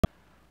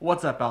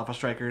What's up, Alpha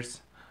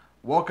Strikers?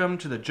 Welcome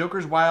to the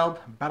Joker's Wild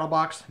Battle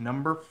Box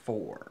number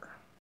 4.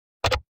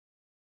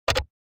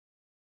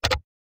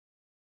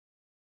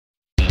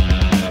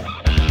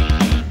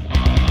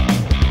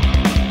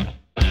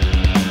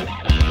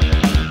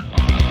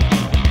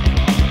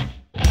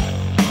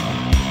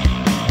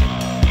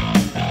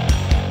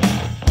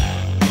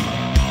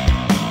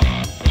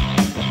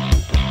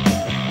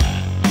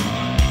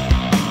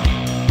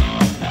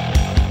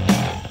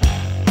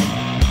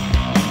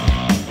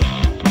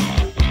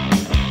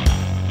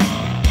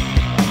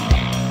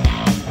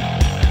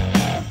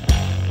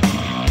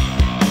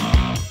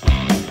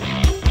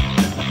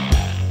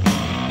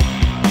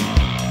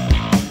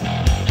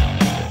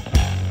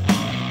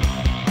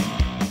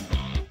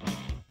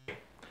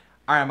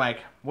 Alright, Mike,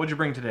 what'd you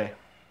bring today?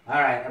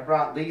 Alright, I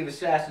brought League of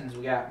Assassins.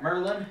 We got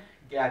Merlyn,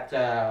 got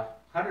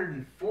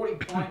 140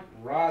 point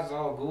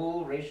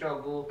Al-Ghul,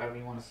 Al-Ghul, however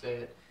you want to say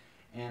it,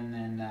 and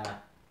then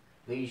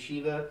Lady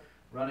Shiva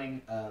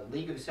running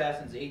League of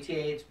Assassins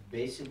ATA. It's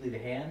basically the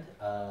hand.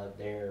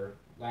 Their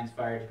lines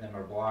fired to them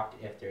are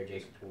blocked if they're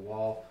adjacent to a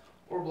wall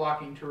or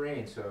blocking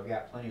terrain, so I've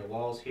got plenty of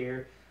walls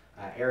here.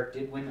 ErX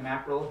did win the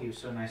map roll. He was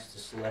so nice to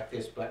select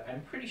this, but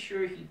I'm pretty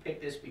sure he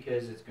picked this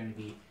because it's going to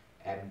be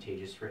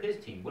advantageous for his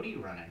team. What are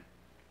you running?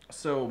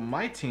 So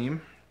my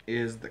team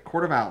is the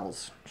Court of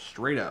Owls,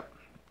 straight up.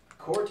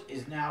 Court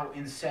is now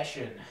in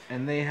session.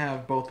 And they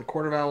have both the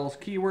Court of Owls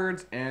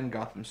keywords and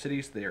Gotham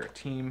City, so they are a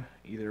team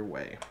either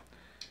way.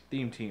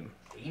 Theme team.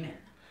 Demon.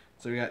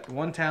 So we got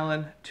 1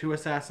 Talon, 2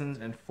 Assassins,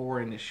 and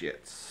 4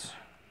 Initiates.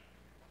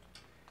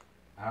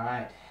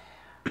 Alright.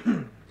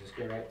 Just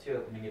get right to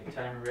it. Let me get the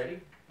timer ready.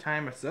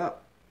 Time is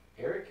up.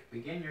 ErX,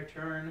 begin your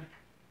turn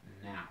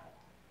now.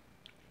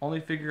 Only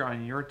figure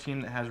on your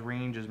team that has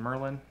range is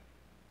Merlyn.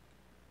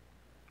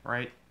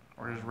 Right?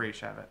 Or does Rage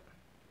have it?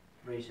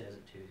 Rage has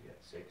it too. He's got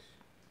 6.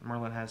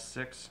 Merlyn has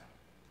 6.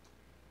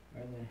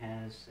 Merlyn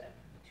has 7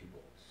 with 2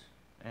 bolts.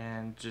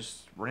 And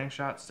just running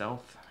shot,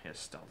 stealth. He has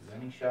stealth.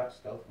 Running shot,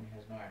 stealth when he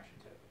has no action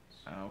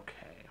tokens.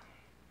 Okay.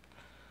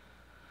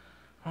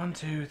 1,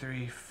 2,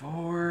 3,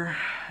 4.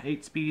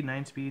 8 speed,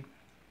 9 speed.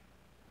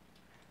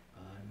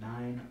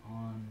 9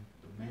 on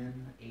the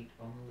men, 8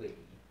 on the lady.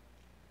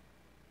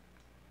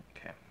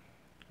 Okay.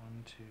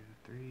 1, 2,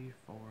 3,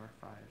 4,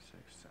 5,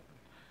 6,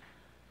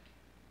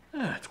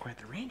 7. That's quite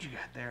the range you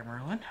got there,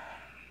 Merlyn.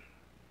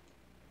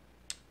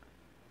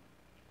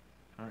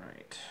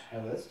 Alright.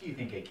 How else do you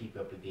think I keep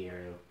up with the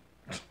arrow?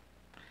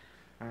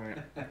 Alright.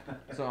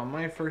 So on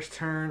my first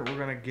turn, we're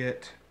going to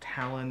get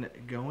Talon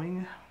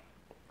going.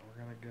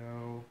 We're going to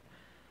go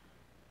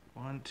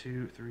 1,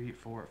 2, 3,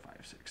 4, 5,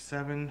 6,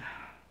 7.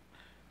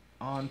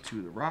 On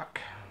to the rock.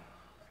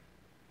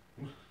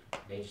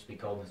 May just be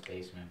cold in this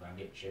basement, but I'm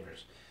getting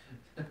shivers.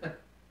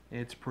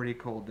 It's pretty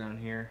cold down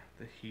here.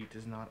 The heat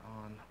is not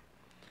on.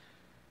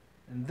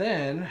 And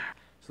then,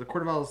 so the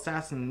Court of All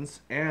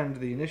Assassins and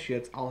the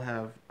Initiates all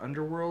have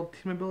Underworld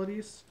team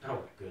abilities.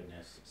 Oh,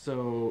 goodness.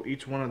 So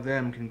each one of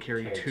them can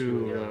carry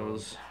 2 of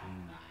those.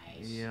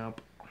 Nice.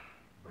 Yep.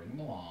 Bring them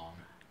along.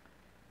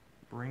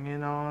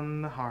 Bringing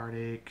on the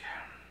heartache.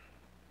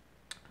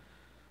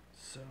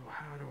 So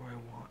how do I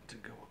want to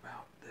go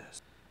about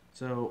this?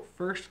 So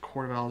first,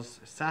 Court of Owls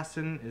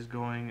Assassin is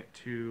going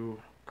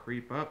to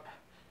creep up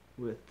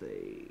with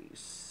a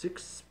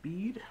 6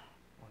 speed.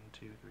 1,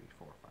 2, 3,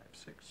 4, 5,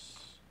 6.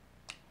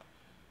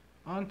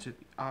 Onto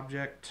the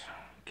object,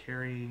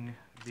 carrying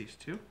these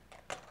 2.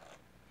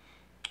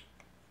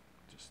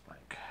 Just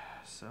like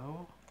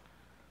so.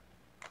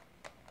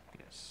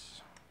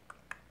 Yes.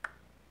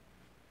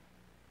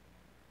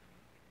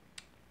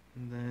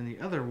 And then the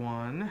other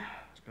one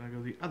is going to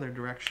go the other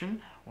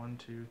direction. 1,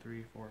 2,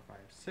 3, 4, 5,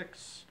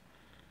 6.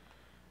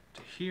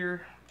 To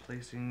here,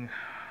 placing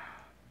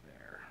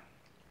there.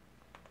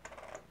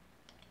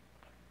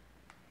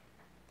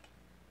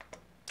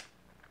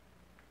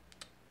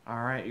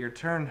 Alright, your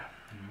turn.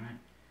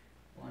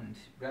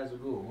 Alright.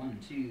 Al-Ghul. 1,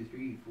 2,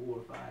 3,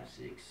 4, 5,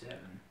 6, 7.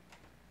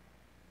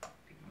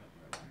 Pick him up,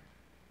 Merlyn.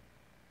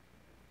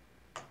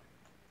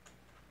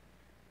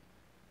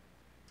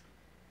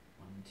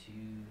 1, 2,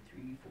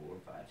 3, 4,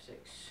 5,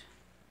 6.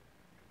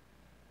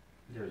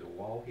 There's a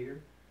wall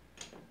here.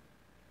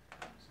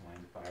 Some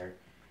lines of fire.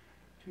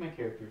 2 of my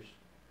characters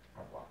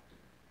are blocked.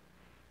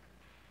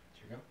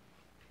 Here you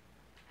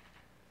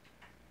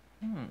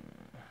go.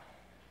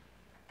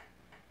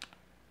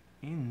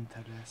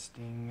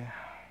 Interesting.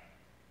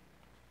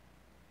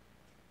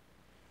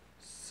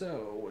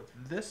 So,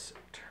 with this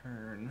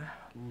turn,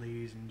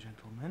 ladies and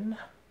gentlemen,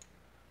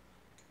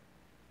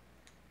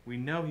 we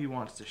know he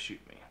wants to shoot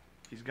me.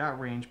 He's got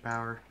range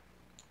power.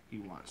 He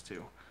wants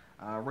to.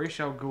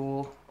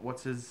 Al-Ghul,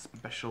 what's his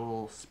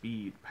special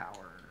speed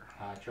power?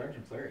 Charge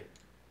and flurry.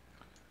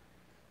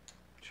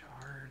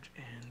 Charge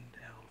and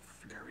El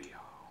Flurio.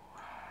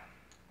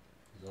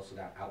 He's also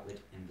got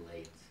outwit and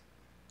blades.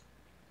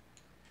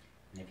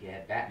 And if you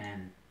had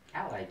Batman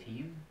ally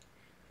team,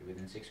 you're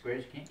within 6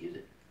 squares, you can't use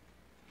it.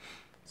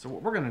 So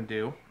what we're going to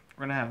do,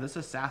 we're going to have this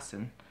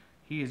assassin.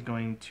 He is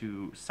going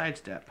to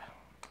sidestep,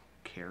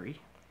 carry,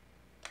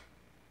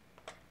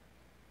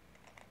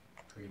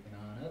 creeping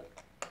on up.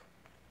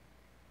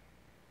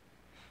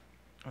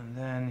 And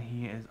then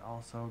he is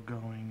also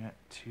going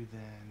to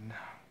then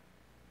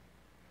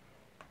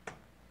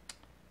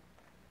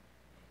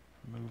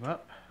move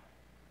up,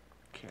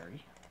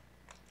 carry,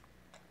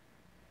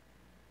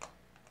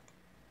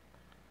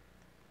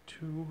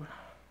 to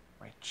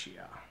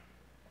Raichia.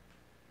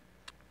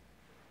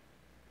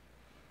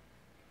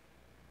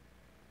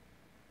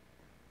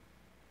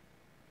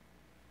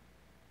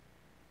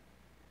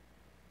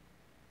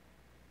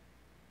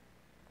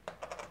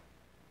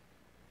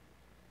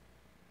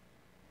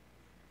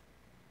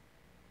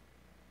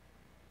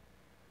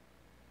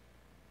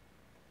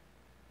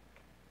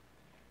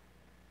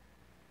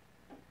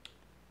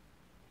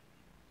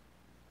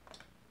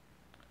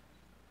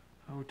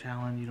 Oh,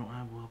 Talon, you don't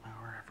have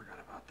willpower. I forgot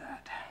about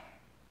that.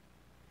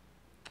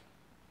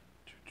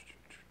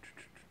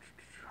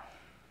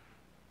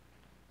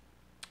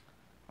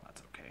 Well,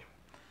 that's okay.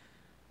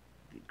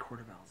 The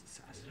Court of Owl's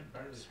assassin. Isn't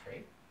part of his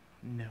trait?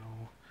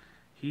 No.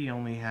 He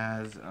only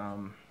has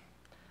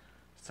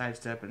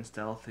sidestep and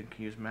stealth and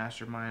can use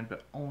mastermind,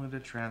 but only to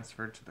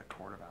transfer to the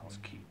Court of Owl's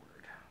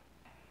keyword.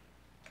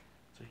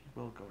 So he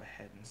will go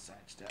ahead and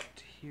sidestep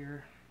to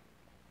here.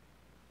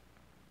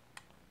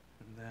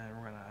 And then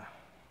we're gonna...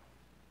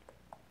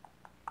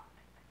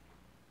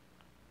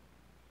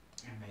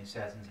 And the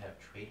assassins have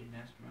traded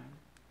mastermind?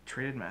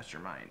 Traded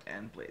mastermind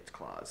and Blade's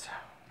Claws.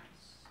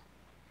 Nice.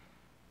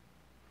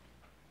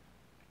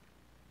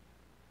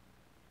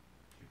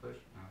 You push?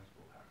 No, it's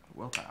willpower.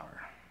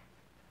 Willpower.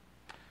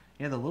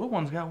 Yeah, the little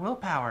one's got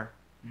willpower.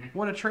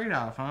 What a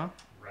trade-off, huh?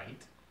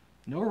 Right.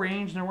 No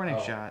range, no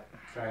running shot.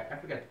 Sorry, I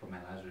forgot to put my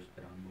Lazarus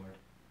pit on board.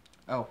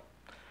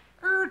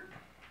 Oh.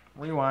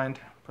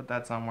 Rewind. Put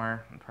that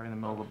somewhere. Probably in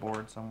the middle of the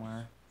board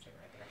somewhere. Say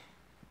right there.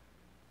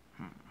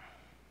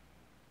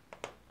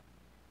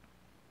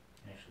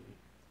 Actually,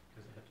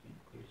 does it have to be in a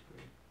clear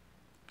square?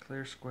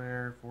 Clear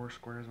square, 4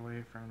 squares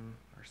away from,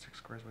 or 6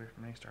 squares away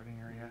from any starting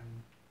area.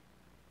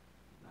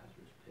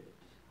 Lazarus pit.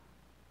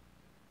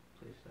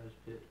 Place Lazarus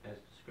pit as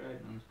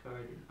described on this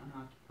card in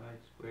unoccupied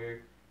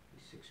square. Be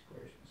 6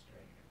 squares from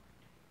starting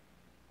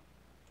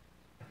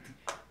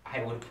area.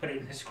 I would have put it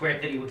in the square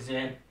that he was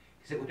in,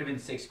 because it would have been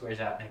 6 squares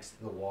out next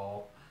to the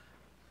wall.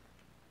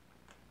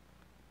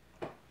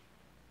 Okay,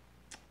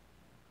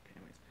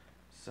 anyways.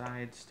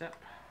 Side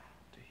step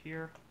to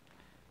here.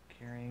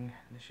 Carrying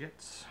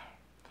initiates.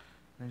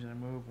 Then he's gonna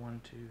move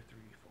 1, 2, 3,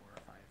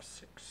 4, 5,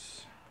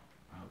 6.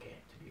 Okay,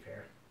 to be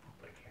fair, I'll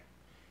put it here.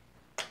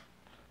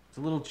 It's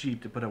a little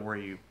cheap to put it where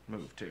you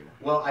move to.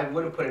 Well, I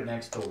would have put it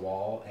next to the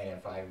wall, and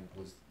if I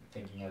was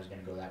thinking I was going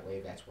to go that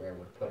way, that's where I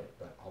would have put it.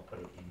 But I'll put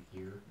it in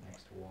here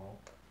next to the wall,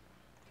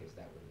 because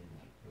that would have been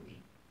like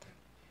really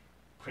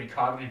pretty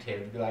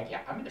cognitive to be like,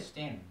 yeah, I'm going to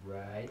stand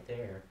right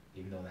there,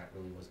 even though that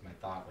really was my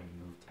thought when you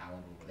moved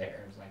Talon over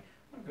there. I was like,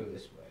 I'm going to go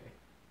this way.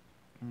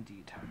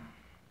 Indeed.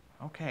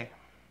 Okay.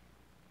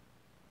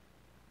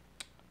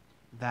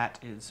 That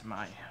is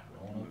my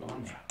Rolling up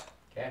on me.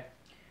 Okay.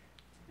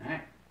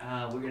 Alright.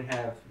 We're going to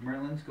have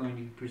Merlyn's going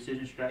to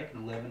precision strike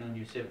an 11 on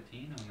your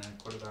 17 on the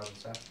Court of Owl's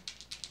assassin.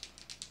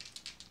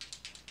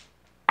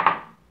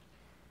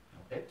 No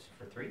hits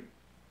for 3.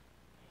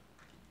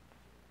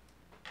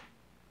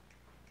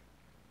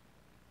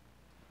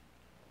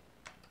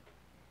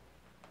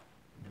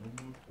 No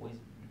more poison.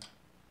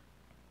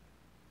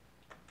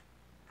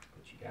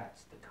 What you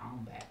got's the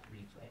combat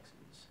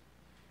reflexes.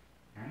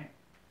 Alright.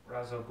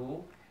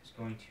 Al-Ghul is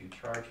going to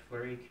charge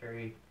flurry,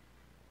 carry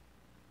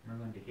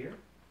Merlyn to here.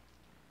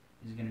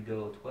 He's going to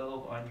go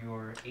 12 on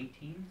your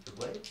 18 for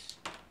blades.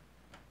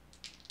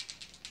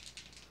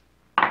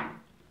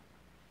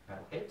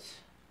 That'll hit.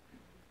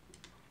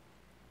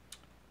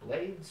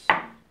 Blades. 3.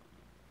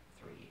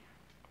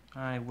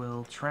 I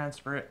will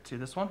transfer it to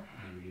this one.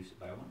 And reduce it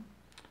by 1.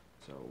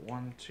 So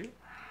 1, 2.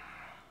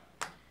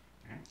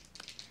 Alright.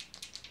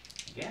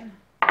 Again.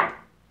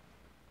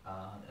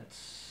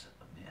 That's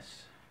a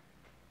miss.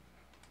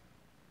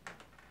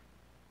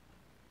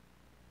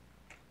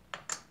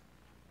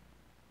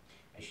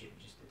 I should have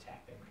just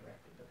attacked them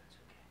directly, but that's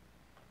okay.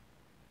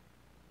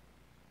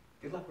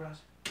 Good luck,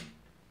 Ross.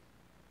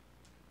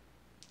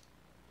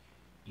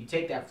 You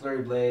take that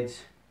flurry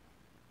blades,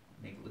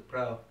 make it look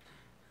pro.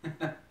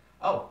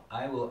 Oh,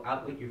 I will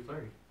outwit your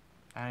flurry.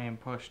 I am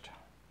pushed.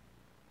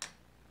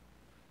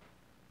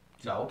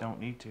 So? Don't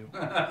need to.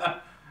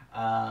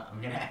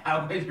 I'm gonna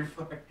outwit your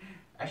flurry.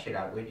 I should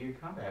outwit your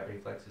combat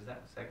reflexes.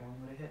 That second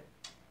one would have hit.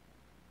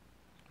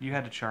 You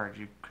had to charge.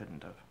 You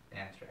couldn't have.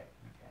 Yeah, that's right.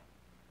 Okay.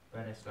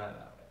 But I still have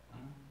outwit.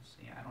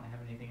 See, I don't have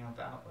anything else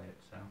to outwit,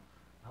 so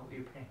outwit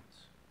your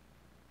pants.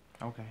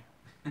 Okay.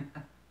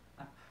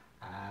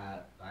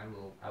 I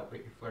will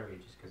outwit your flurry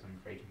just because I'm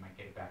afraid you might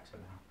get it back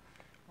somehow.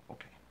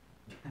 Okay.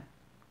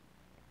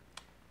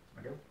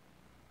 My go.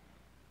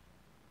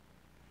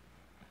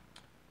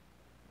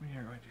 We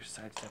are going to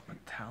sidestep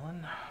with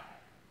Talon.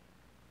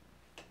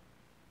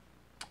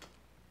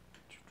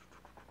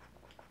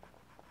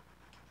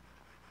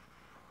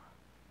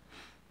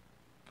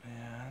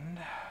 And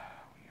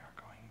we are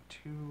going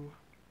to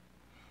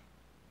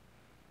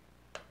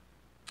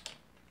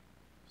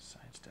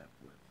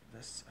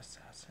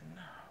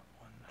assassin.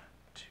 1,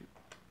 2.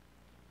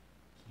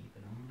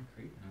 Keeping on,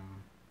 creeping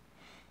on.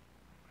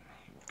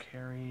 He will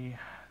carry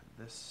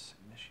this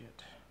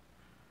initiate.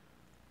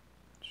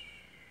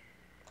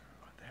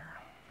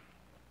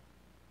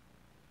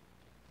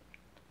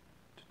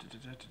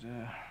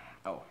 There.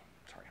 Oh,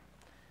 sorry.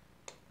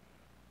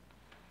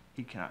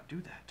 He cannot do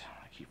that.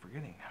 I keep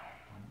forgetting.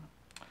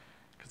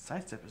 Because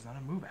sidestep is not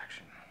a move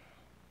action.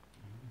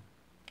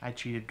 I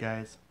cheated,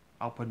 guys.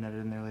 I'll put an edit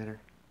in there later.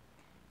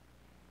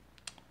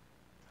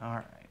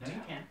 Alright. No,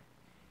 you can't.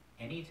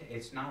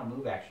 It's not a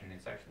move action.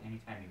 It's actually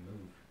anytime you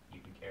move, you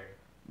can carry.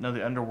 No,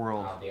 the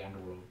underworld. Oh, the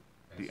underworld.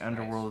 The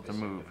underworld is a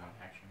move.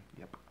 Action.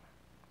 Yep.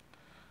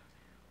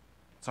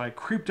 So I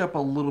creeped up a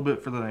little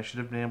bit further than I should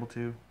have been able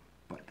to,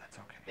 but that's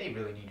okay. They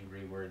really need to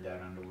reword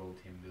that underworld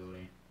team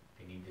ability.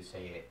 They need to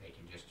say it. They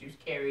can just use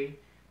carry.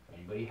 If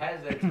anybody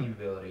has that team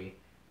ability,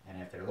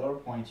 and if they're lower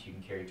points, you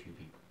can carry 2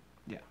 people.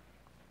 Yeah.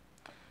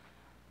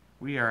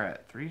 We are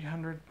at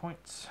 300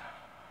 points.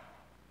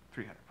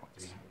 300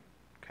 points.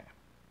 300.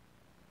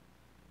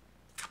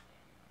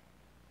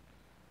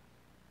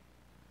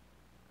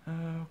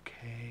 Okay.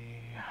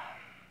 Okay.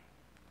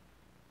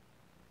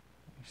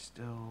 We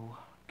still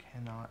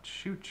cannot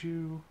shoot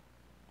you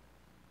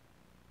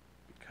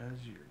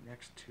because you're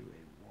next to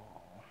a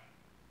wall.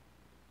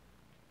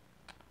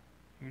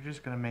 You're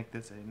just gonna make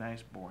this a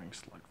nice boring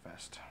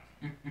slugfest.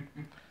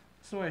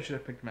 That's why I should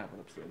have picked map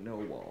with absolutely no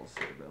walls.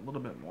 It would have been a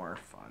little bit more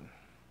fun.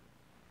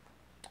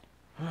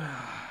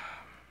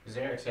 Because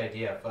ErX's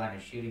idea of fun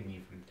is shooting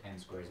me from 10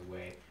 squares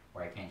away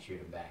where I can't shoot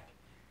him back.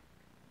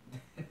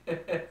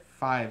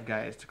 5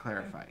 guys to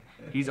clarify.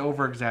 He's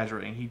over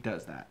exaggerating. He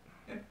does that.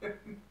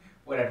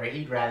 Whatever,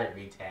 he'd rather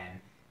be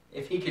 10.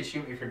 If he could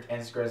shoot me from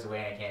 10 squares away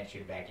and I can't shoot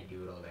him back, he'd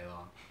do it all day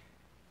long.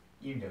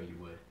 You know you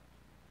would.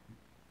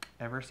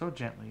 Ever so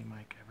gently,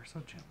 Mike. Ever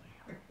so gently.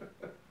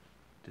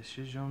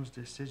 Decisions.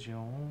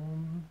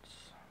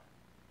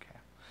 Okay.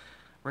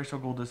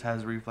 Al-Ghul just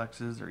has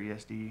reflexes or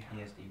ESD.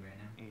 ESD right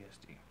now.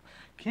 ESD.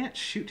 Can't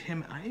shoot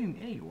him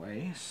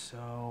anyway,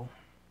 so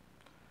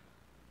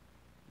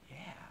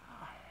yeah.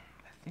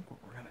 I think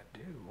what we're gonna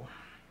do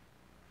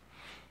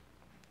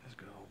is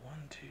go 1,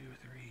 2,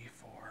 3,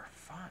 4,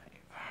 5.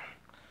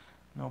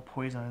 No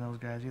poison on those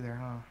guys either,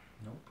 huh?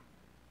 Nope.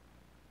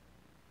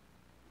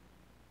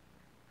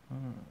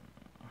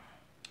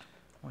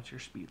 What's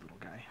your speed, little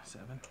guy?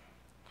 7.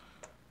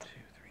 2,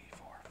 3,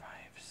 4, 5,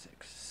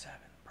 6, 7.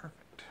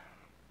 Perfect.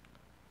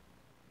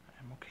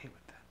 I'm okay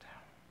with that.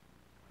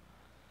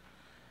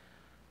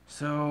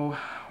 So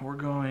we're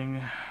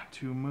going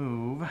to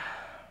move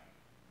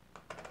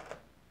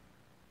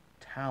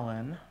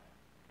Talon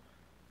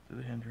through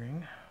the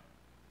hindering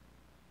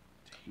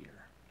to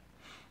here.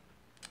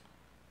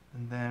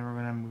 And then we're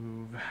going to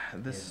move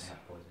this. Doesn't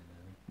have poison,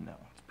 does No,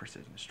 it's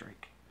precision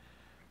strike.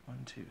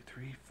 1, 2,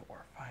 3,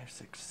 4, 5,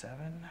 6,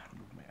 7.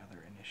 Move my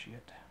other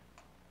initiate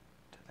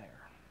to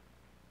there.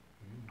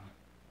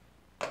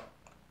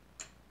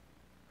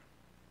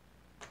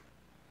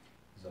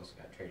 He's also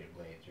got traded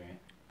blades, right?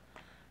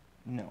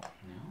 No. No?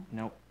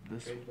 Nope.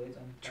 This Traded blades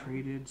on the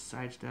traded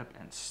sidestep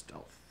and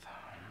stealth.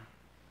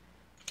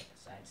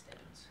 Side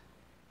steppings.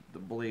 The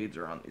blades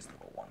are on these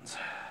little ones.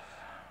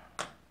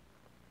 I'm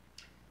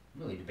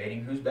really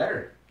debating who's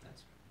better.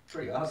 That's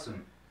pretty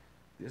awesome.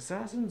 The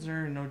assassins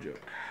are no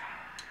joke.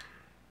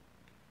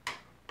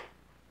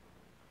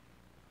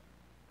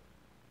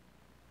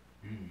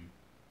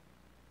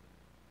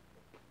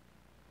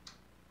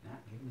 Not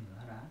giving me a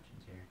lot of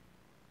options here.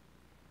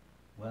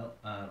 Well,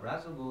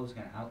 Al-Ghul is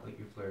going to outwit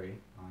your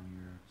flurry on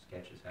your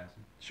sketch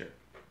assassin. Sure.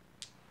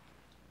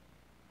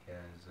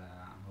 Because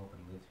I'm hoping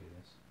to live through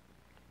this.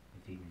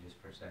 If even just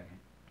for a second.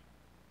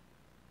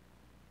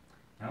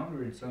 Now,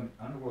 under some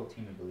underworld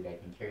team ability, I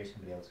can carry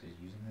somebody else who's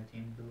using that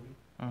team ability.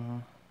 Mm-hmm.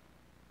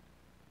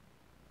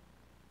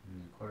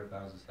 And the Court of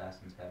Owl's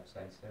assassins have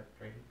sidestep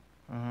traded.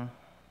 Mm-hmm.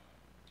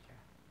 Okay.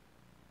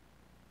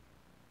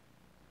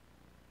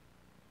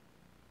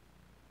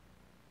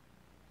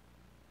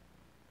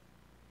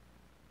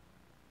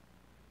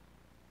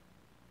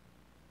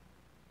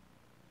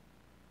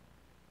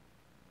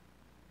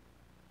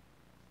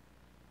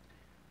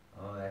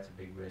 Oh, that's a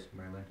big risk,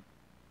 Merlyn.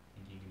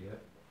 Think you can do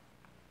it?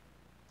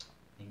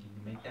 Think you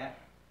can make that?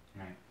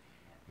 Alright.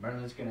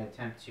 Merlyn's going to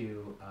attempt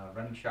to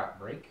running shot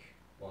break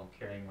while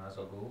carrying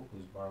Al-Ghul,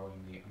 who's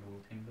borrowing the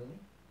underworld team ability.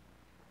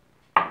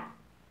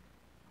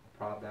 I'll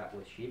prob that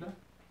with Shiva.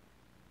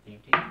 Team.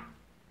 Let's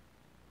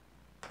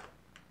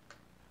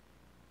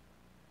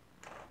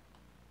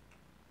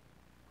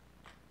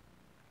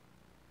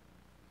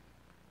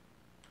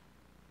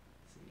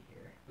see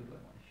here. Who do I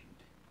want to shoot?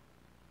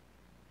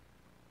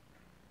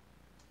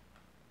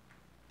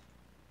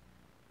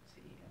 Let's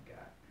see, I've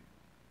got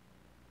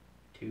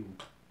 2.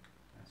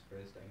 That's the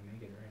furthest I can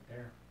make it right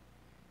there.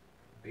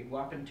 Big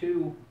whopping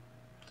 2.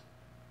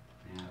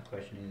 Now the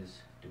question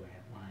is, do I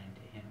have line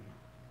to him?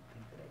 I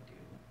think that I do.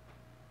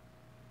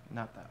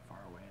 Not that far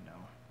away, no.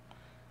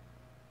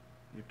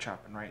 You're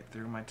chopping right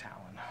through my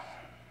Talon.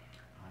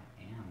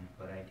 I am,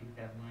 but I do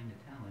have line to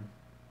Talon.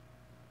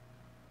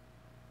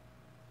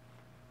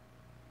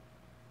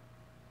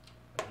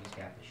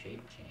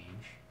 shape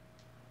change.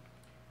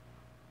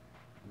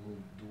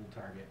 Dual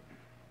target.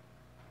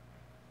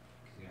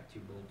 Because you got 2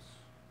 bolts.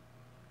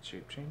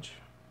 Shape change.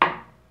 Okay.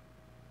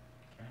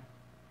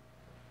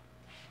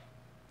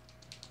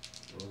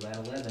 Roll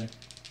that 11.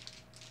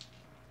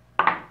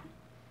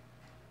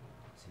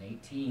 It's an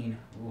 18.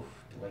 Oof.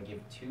 Do I give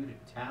 2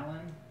 to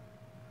Talon?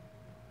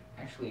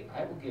 Actually,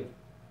 I will give...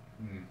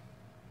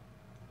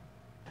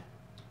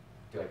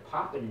 Do I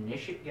pop an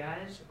initiate,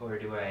 guys, or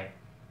do I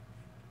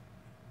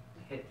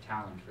hit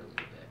Talon for a little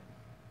bit?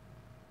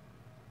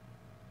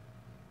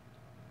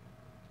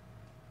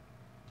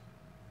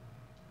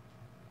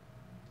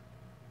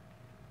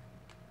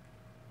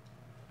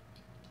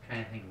 I'm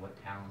trying to think of what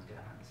Talon's got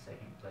on the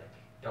second click.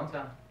 Don't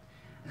tell me.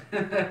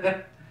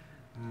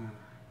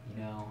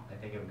 You know, I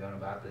think I'm going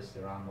about this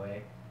the wrong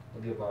way.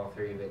 We'll give all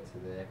 3 of it to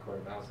the Court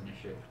of Owl's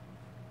initiative.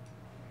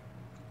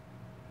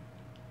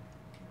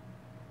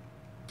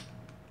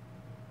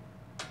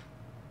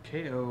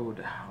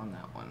 KO'd on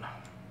that one.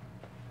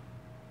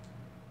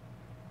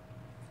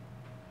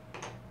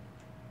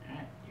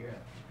 Alright, you're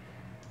up.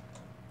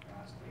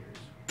 Last players.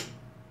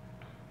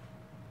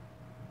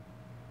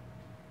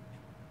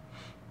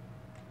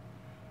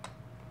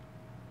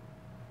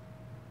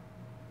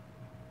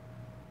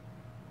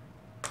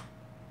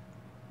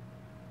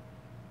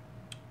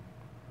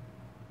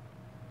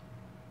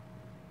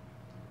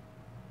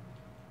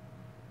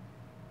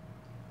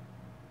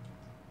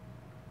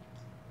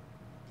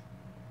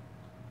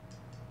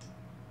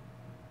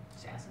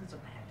 Assassins don't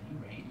have any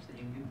range. They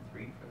even give them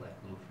 3 for like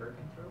little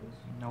firkin throws.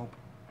 Nope.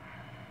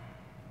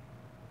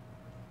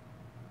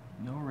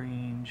 No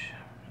range.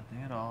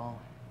 Nothing at all.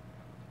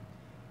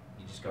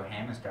 You just go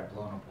ham and start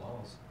blowing up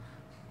walls.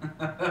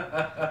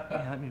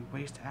 Yeah, let me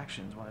waste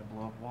actions while I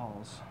blow up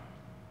walls.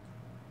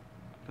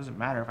 Doesn't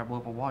matter if I blow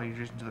up a wall, you're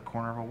just into the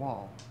corner of a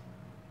wall.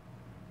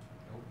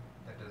 Nope,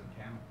 that doesn't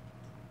count.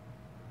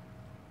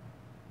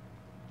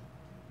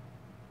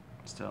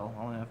 Still,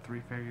 I only have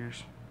 3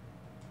 figures.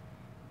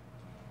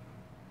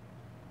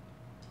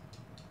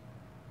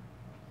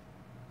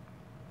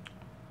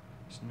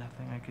 There's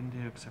nothing I can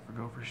do except for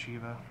go for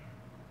Shiva.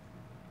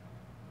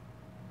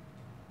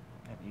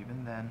 And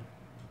even then.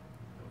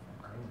 Go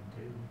for Merlyn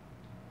too.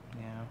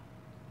 Yeah.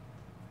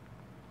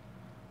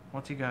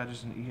 What's he got?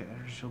 Just an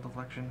energy shield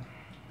deflection?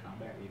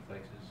 Combat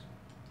reflexes.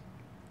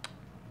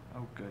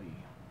 Oh, goody.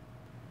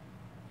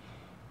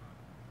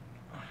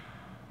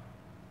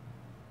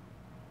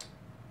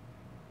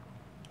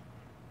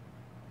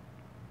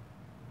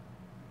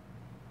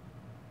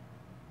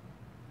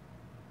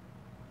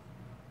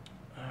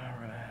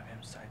 We're gonna have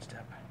him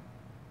sidestep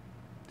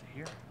to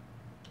here.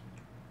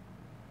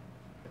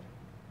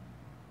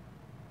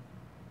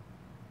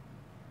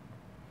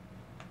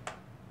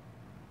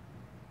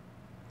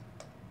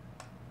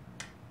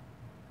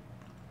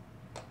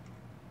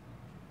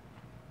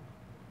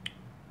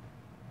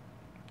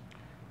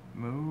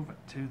 Move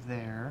to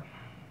there.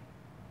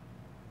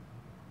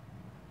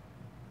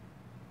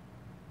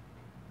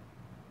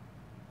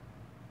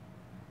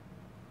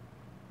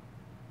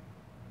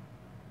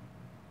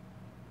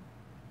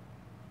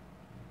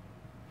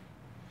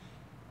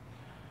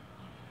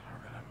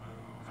 We're gonna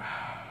move.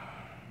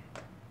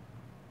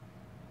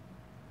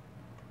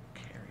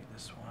 Carry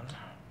this one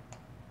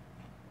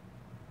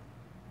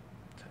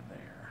to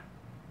there.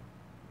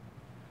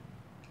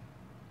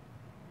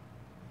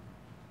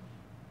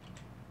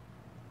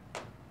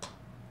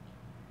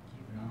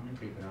 Keep it on and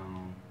keep it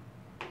on.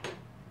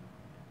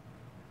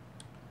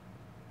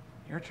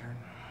 Your turn.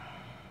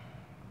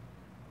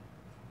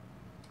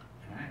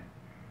 Alright.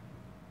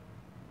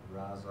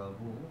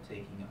 Al-Ghul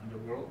taking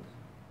Underworld.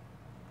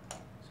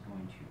 Is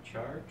going to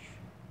charge.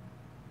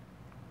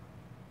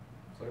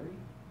 Flurry.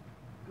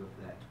 Go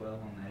for that 12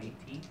 on that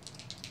 18.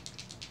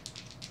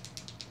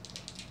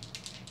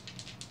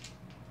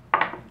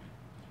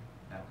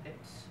 That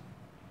hits.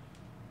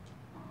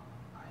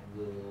 I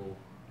will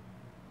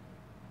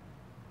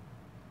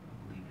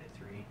leave it at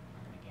 3. I'm going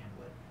to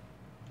gamble it.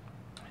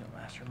 He'll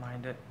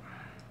mastermind it.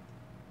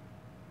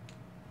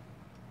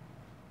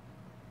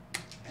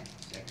 Okay,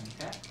 second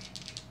attack.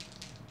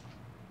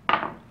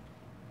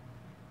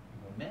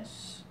 Will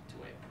miss. Do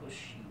I push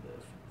Shiva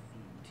for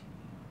the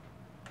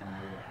 18? And I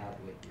will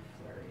outwit your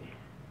flurry.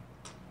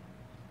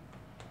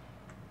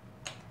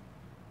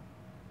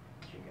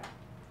 What you got?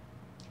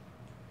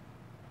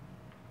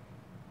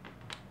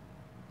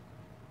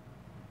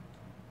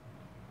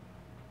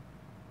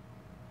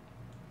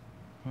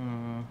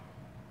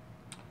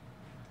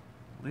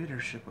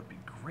 Leadership would be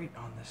great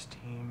on this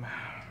team.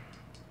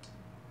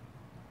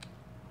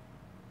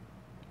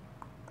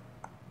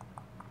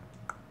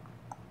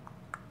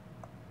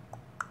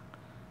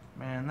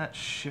 Man, that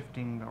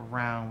shifting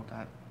around with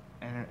that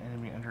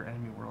enemy under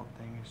enemy world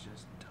thing is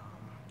just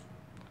dumb.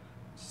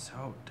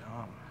 So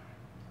dumb.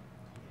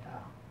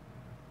 Yeah.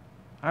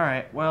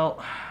 Alright, well,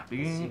 I see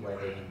being why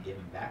they didn't give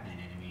him Batman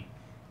enemy.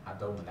 How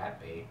dumb would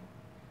that be?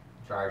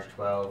 Charge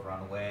 12,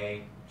 run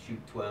away,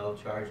 shoot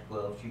 12, charge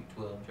 12, shoot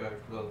 12, charge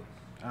 12.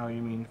 oh,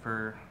 you mean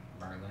for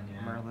Merlyn,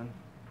 yeah. Merlyn?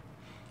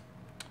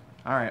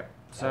 Alright,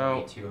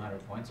 So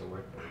 200 points of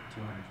work, or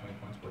 220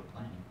 points worth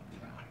playing.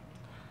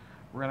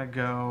 we're gonna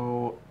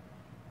go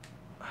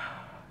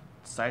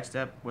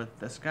sidestep with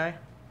this guy,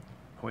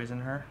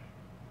 poison her.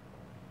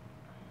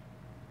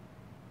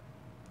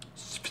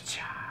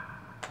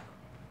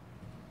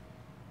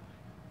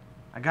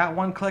 I got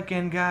one click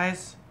in,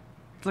 guys.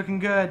 It's looking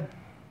good.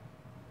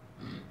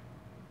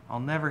 I'll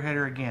never hit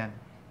her again.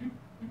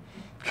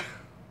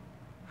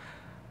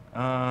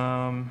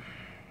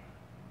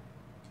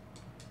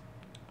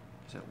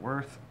 Is it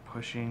worth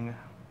pushing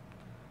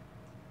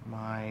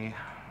my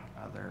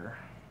other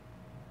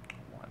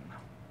one?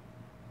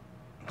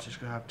 Let's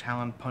just go have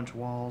Talon punch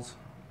walls.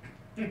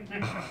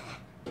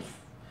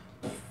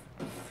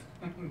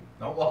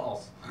 No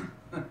walls.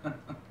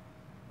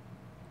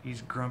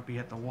 He's grumpy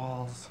at the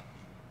walls.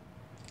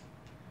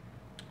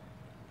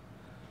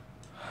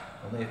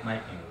 Only if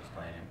Mikeneto was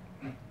playing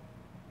him.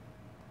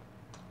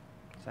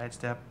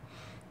 Sidestep,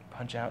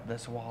 punch out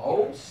this wall.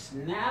 Oh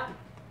snap!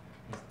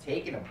 He's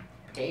taking a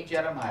page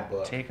out of my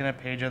book. Taking a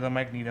page of the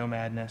Mikeneto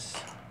madness.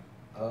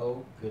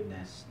 Oh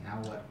goodness!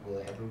 Now what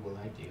will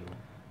I do?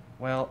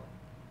 Well,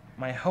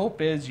 my hope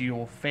is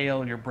you'll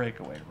fail your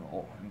breakaway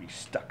roll and be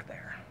stuck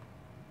there.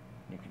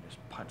 You can just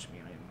punch me.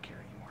 I don't even care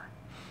anymore.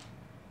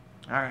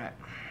 All right.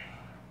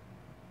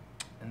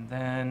 And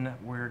then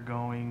we're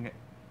going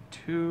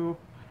to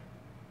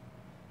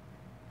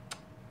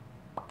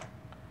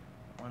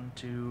 1,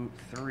 2,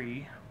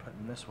 3.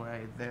 Putting this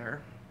way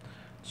there.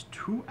 It's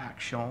 2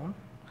 action.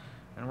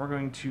 And we're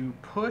going to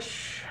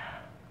push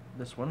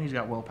this one. He's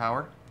got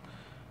willpower.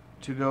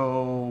 To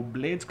go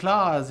Blade's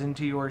Claws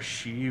into your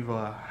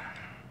Shiva.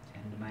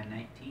 10 to my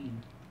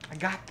 19. I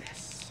got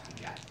this.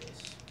 You got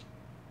this.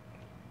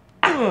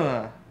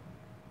 Ugh.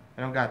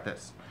 I don't got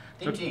this.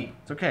 Theme team.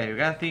 It's okay. We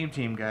got a theme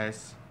team,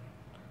 guys.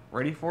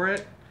 Ready for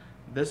it?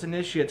 This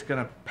initiate's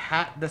gonna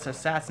pat this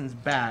assassin's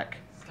back.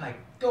 It's like,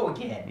 go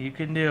again. You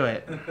can do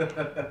it.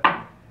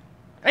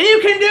 And you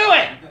can do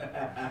it!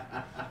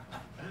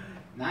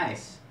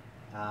 Nice.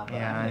 But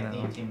Yeah, I'm I gonna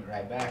know. theme team it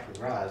right back with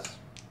Roz.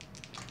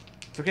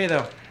 It's okay,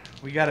 though.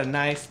 We got a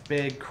nice,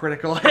 big,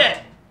 critical hit!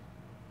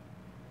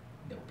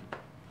 Nope.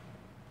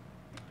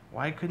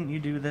 Why couldn't you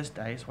do this,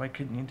 Dice? Why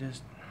couldn't you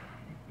just...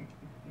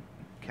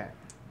 Okay.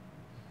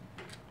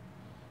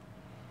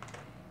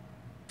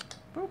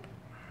 Boop.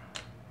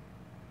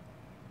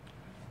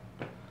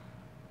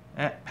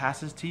 That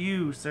passes to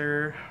you,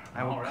 sir.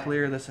 I will Alright.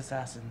 clear this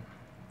assassin.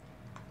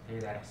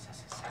 Clear that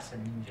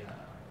assassin ninja.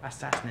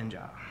 Assassin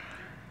ninja.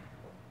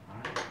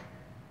 Alright.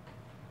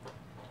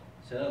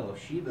 So,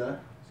 Shiva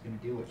is going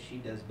to do what she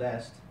does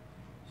best.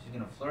 She's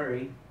going to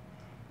flurry.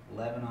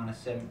 11 on a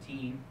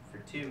 17 for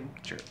 2.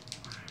 Sure.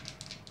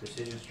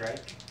 Precision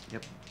strike.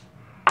 Yep.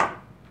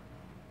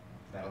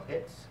 That'll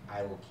hit.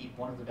 I will keep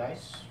one of the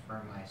dice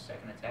for my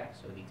second attack,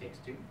 so he takes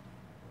 2.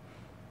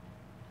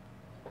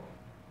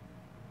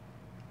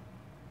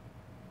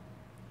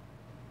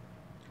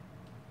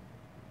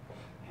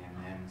 And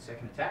then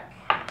second attack.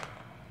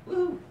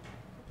 Woo!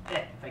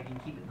 If I can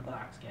keep it in the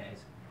box,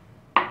 guys.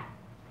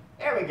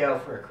 There we go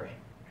for a crit.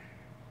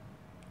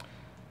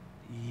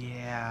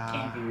 Yeah.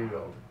 Can't be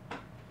rerolled.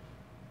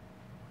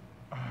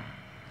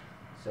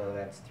 So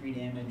that's 3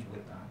 damage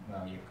with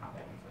well, your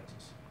combat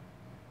reflexes.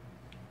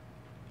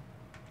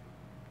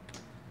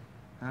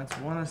 That's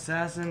one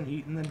assassin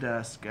eating the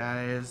dust,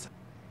 guys.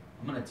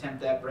 I'm gonna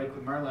attempt that break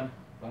with Merlyn.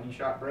 Running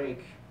shot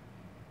break.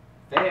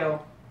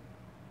 Fail.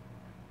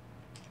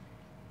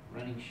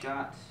 Running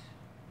shot.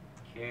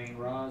 Carrying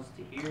Roz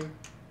to here.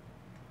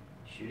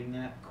 Shooting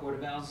that Court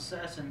of Owl's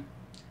assassin.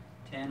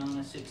 10 on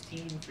a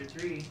 16 for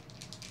 3.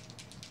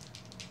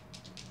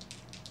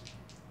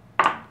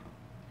 There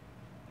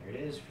it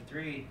is for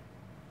 3.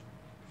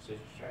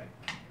 Precision strike.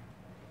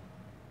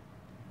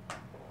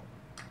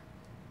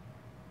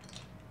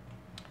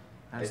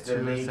 That's As the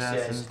 2 league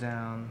assassins says,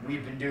 down.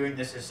 We've been doing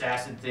this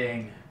assassin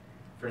thing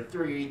for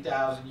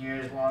 3,000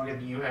 years longer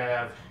than you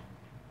have.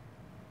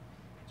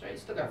 That's right,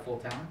 still got full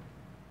talent.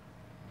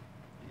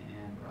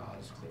 And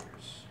Roz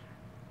clears.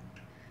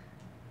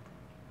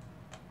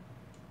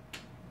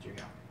 There you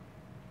go.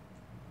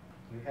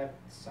 You have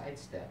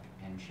sidestep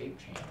and shape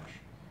change.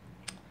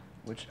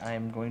 Which I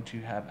am going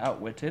to have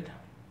outwitted.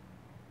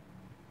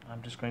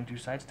 I'm just going to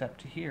sidestep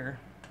to here.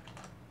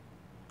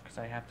 Because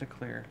I have to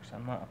clear. Because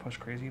I'm not a push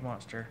crazy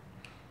monster.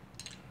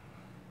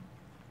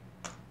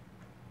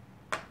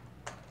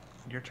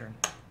 Your turn.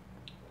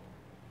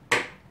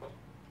 Alright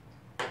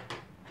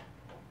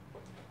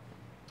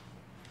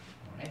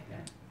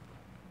then.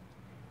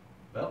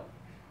 Well,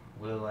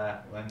 we'll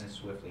end this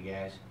swiftly,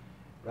 guys.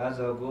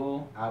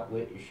 Al-Ghul,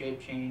 outwit your shape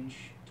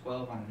change.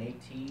 12 on an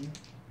 18.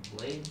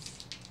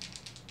 Blades.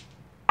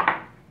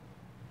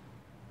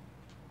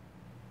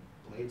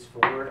 Blades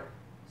forward.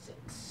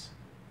 6.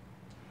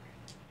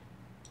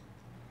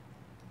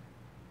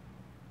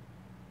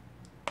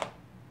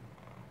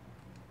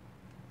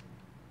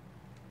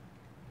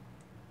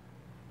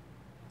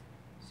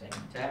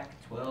 Second attack,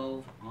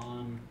 12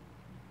 on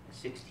a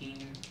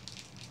 16.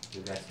 So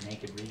that's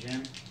naked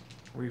regen.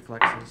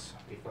 Reflexes.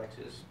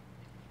 Reflexes.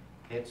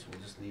 hits,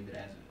 we'll just leave it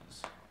as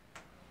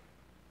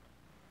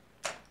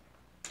is.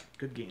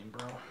 Good game,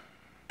 bro.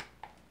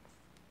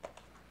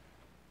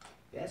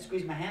 Yeah, I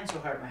squeezed my hand so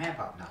hard my hand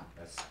popped. No,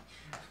 that's...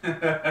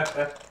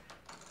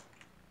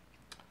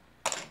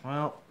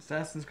 Well,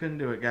 assassins couldn't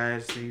do it,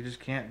 guys. So you just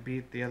can't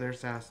beat the other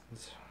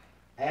assassins.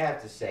 I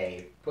have to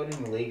say,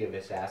 putting the League of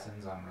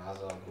Assassins on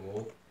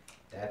Al-Ghul,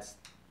 that's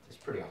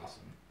pretty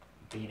awesome.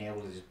 Being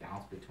able to just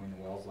bounce between the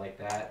walls like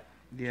that.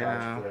 Yeah.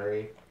 Charge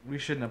flurry. We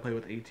shouldn't have played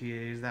with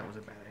ATAs. That was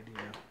a bad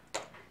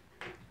idea.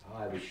 Oh,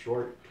 I was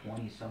short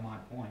 20 some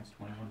odd points,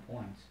 21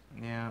 points.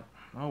 Yeah.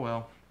 Oh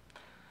well.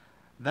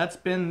 That's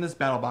been this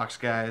battle box,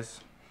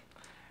 guys.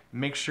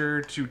 Make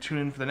sure to tune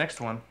in for the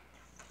next one.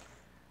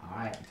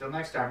 Alright, until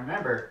next time,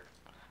 remember,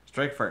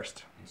 Strike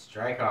first. and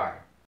strike hard.